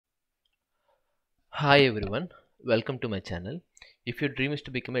Hi everyone, welcome to my channel. If your dream is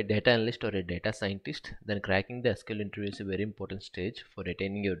to become a data analyst or a data scientist, then cracking the SQL interview is a very important stage for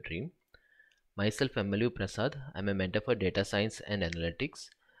attaining your dream. Myself, MLV Prasad, I am a mentor for data science and analytics.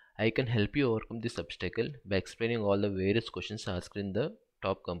 I can help you overcome this obstacle by explaining all the various questions asked in the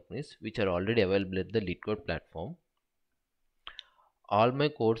top companies which are already available at the LeetCode platform. All my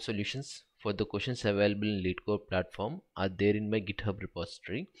code solutions for the questions available in LeetCode platform are there in my GitHub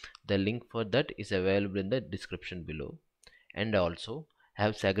repository. The link for that is available in the description below. And also, I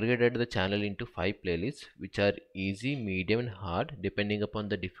have segregated the channel into 5 playlists which are easy, medium and hard depending upon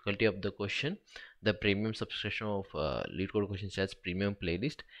the difficulty of the question. The premium subscription of LeetCode questions has premium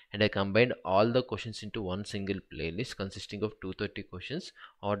playlist, and I combined all the questions into one single playlist consisting of 230 questions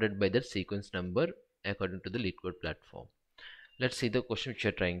ordered by their sequence number according to the LeetCode platform. Let's see the question which we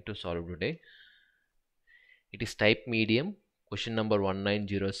are trying to solve today. It is type medium, question number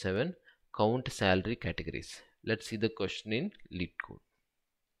 1907, count salary categories. Let's see the question in LeetCode.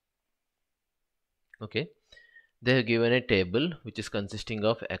 Okay, they have given a table which is consisting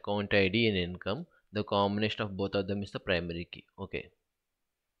of account ID and income. The combination of both of them is the primary key. Okay,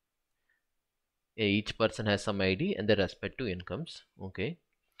 each person has some ID and their respective incomes. Okay,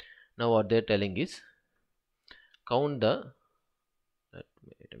 now what they're telling is count the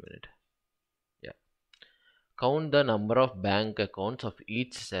wait a minute. Count the number of bank accounts of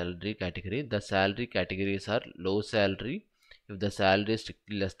each salary category. The salary categories are low salary if the salary is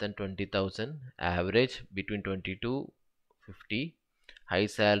strictly less than 20,000, average between 20 to 50, high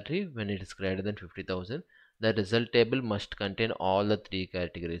salary when it is greater than 50,000. The result table must contain all the three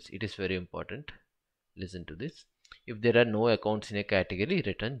categories. It is very important. Listen to this. If there are no accounts in a category,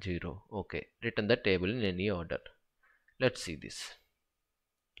 return 0. Okay, return the table in any order. Let's see this.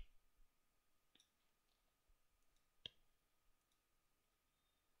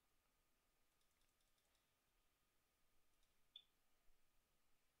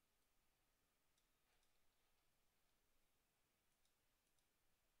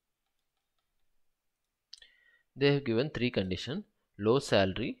 They have given three conditions: low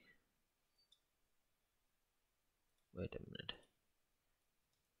salary, wait a minute,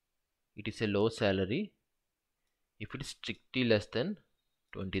 it is a low salary if it is strictly less than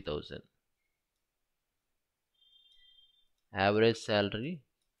 20,000, average salary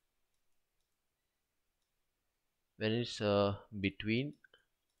when it's between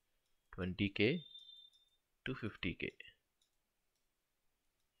 20k to 50k,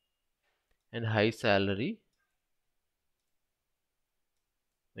 and high salary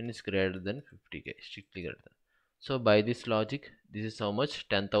when it's greater than 50k, strictly greater than. So by this logic, this is how much?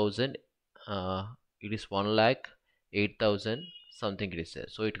 10,000, it is 1 lakh 8,000 something it is there,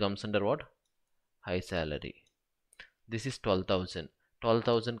 so it comes under what? High salary. This is 12,000.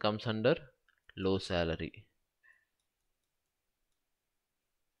 12,000 comes under low salary.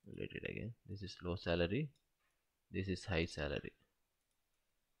 Read it again. This is low salary. This is high salary.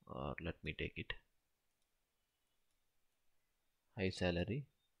 Or let me take it. High salary,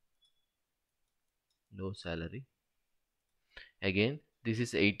 low salary. Again, this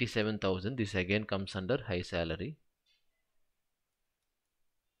is 87,000. This again comes under high salary.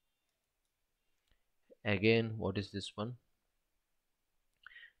 Again, what is this one?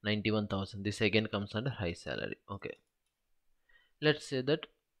 91,000. This again comes under high salary. Okay. Let's say that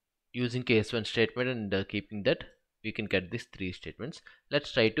using case one statement and keeping that, we can get these three statements.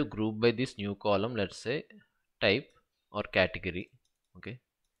 Let's try to group by this new column. Let's say type or category. Okay,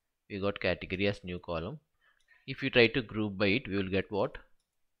 we got category as new column. If you try to group by it, we will get what?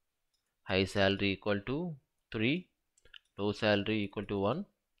 High salary equal to 3, low salary equal to 1.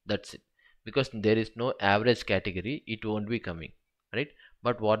 That's it. Because there is no average category, it won't be coming, right?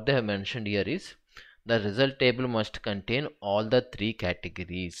 But what they have mentioned here is the result table must contain all the three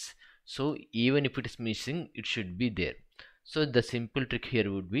categories. So even if it is missing, it should be there. So the simple trick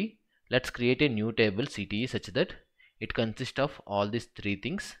here would be, let's create a new table CTE such that it consists of all these three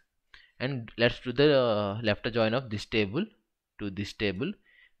things, and let's do the left join of this table to this table.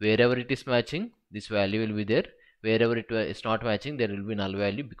 Wherever it is matching, this value will be there. Wherever it is not matching, there will be null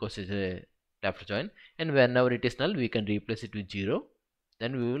value because it's a left join, and whenever it is null, we can replace it with 0.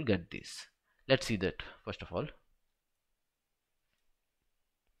 Then we will get this. Let's see that first of all.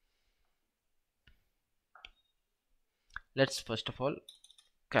 Let's first of all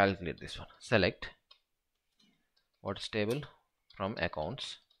calculate this one. Select what's table from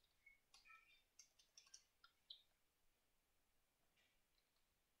accounts.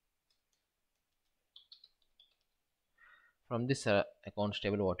 From this accounts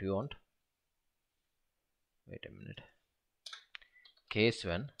table, what you want? Wait a minute. Case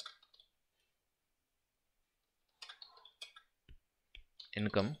 1,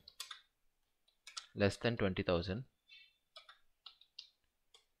 income less than 20,000,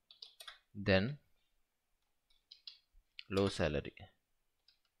 then low salary.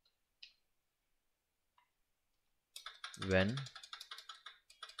 When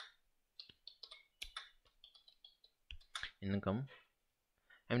income,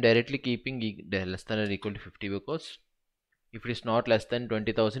 I'm directly keeping less than or equal to 50, because if it is not less than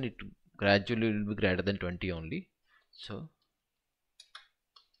 20,000, it gradually will be greater than 20 only. So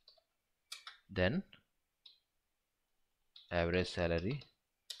then average salary.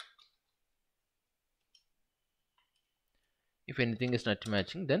 If anything is not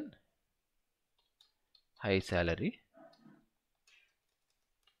matching, then high salary.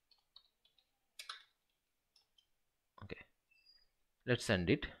 Okay, let's send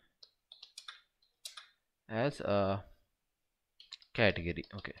it as a category.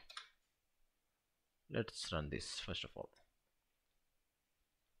 Okay, let's run this first of all.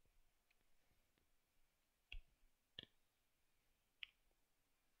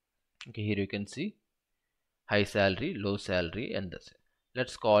 Okay, here you can see high salary, low salary, and this.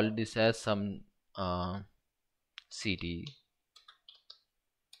 Let's call this as some city.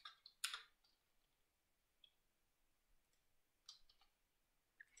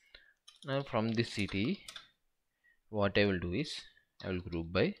 Now from this city, what I will do is I will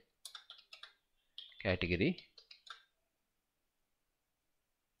group by category,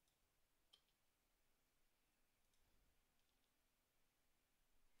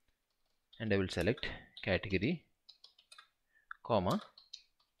 and I will select category, comma,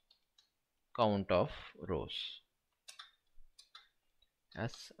 count of rows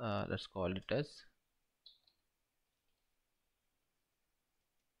as let's call it as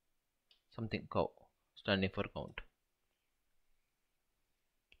something cow, standing for count.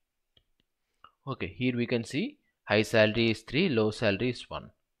 Okay, here we can see high salary is 3, low salary is 1.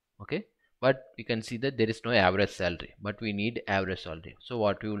 Okay, but we can see that there is no average salary, but we need average salary. So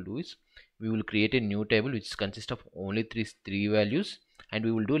what we will do is we will create a new table which consists of only three values, and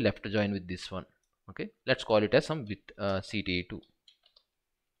we will do left join with this one. Okay, let's call it as some with CTA2.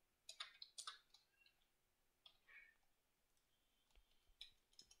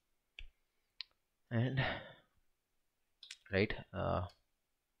 And right,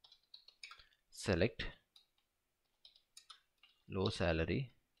 select low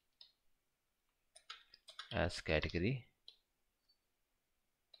salary as category,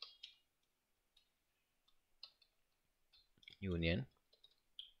 union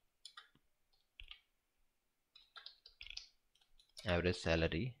average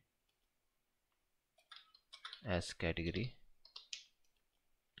salary as category,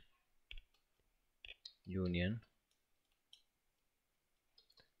 union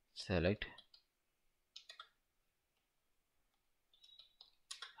select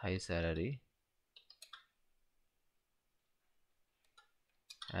high salary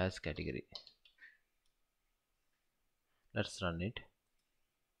as category. Let's run it.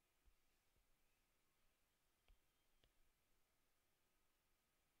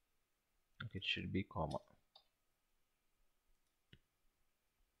 Okay, it should be comma.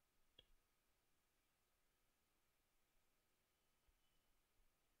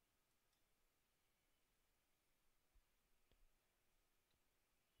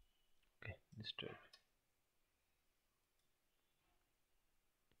 Okay, let's do it.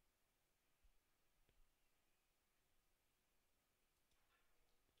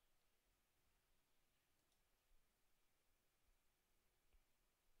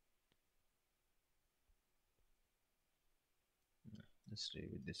 Let's stay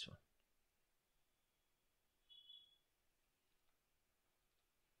with this one.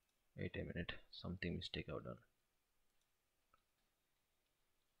 Wait a minute, something mistake I've done.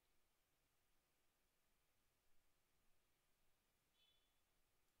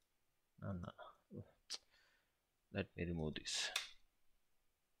 No. Let me remove this.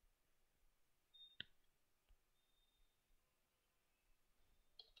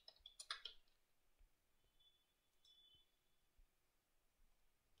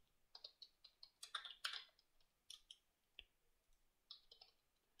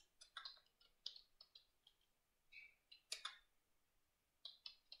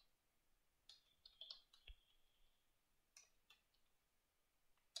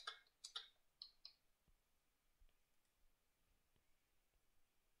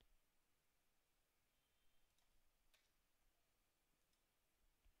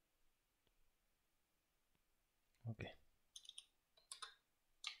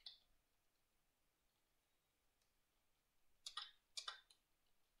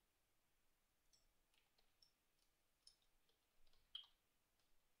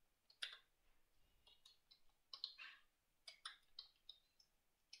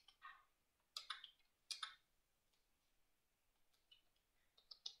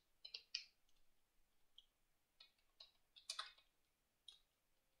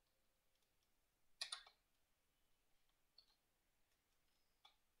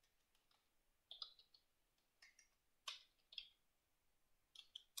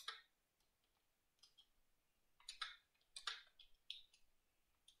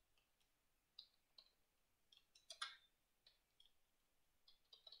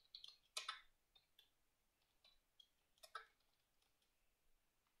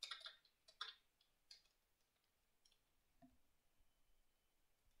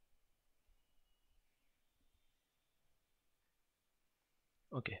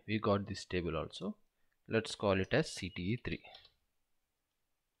 Okay, we got this table also. Let's call it as CTE3.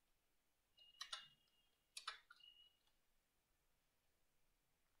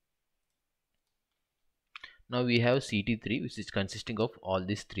 Now we have CT3, which is consisting of all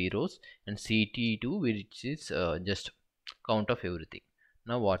these 3 rows, and CT2, which is just count of everything.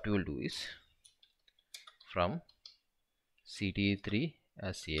 Now what we will do is, from CT3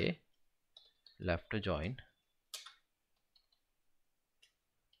 as A, left join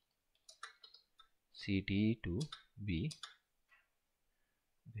CT2 B.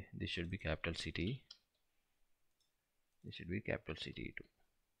 This should be capital CT. This should be capital CT2.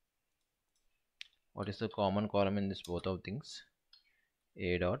 What is the common column in this both of things?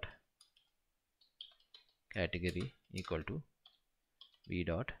 A dot category equal to B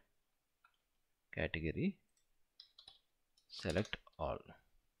dot category select all.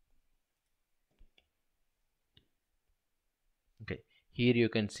 Okay, here you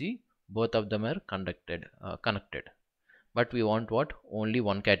can see both of them are connected, but we want what? Only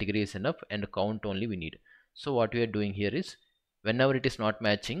one category is enough, and count only we need. So what we are doing here is, whenever it is not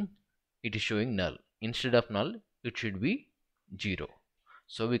matching, it is showing null. Instead of null, it should be 0.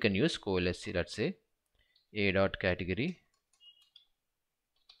 So we can use coalesce. Let's say A dot category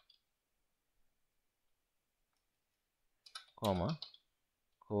comma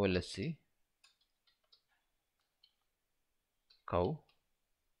coalesce cow.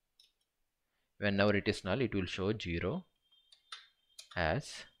 Whenever it is null, it will show 0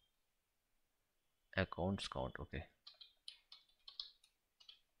 as accounts count. Okay.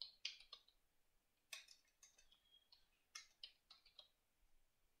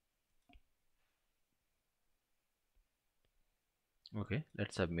 Okay,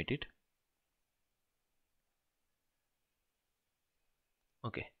 let's submit it.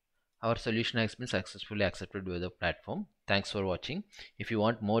 Okay, our solution has been successfully accepted by the platform. Thanks for watching. If you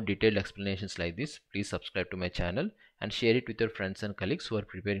want more detailed explanations like this, please subscribe to my channel and share it with your friends and colleagues who are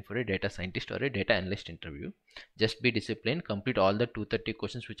preparing for a data scientist or a data analyst interview. Just be disciplined, complete all the 230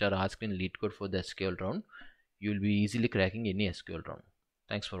 questions which are asked in LeetCode for the SQL round. You will be easily cracking any SQL round.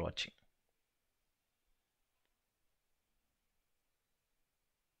 Thanks for watching.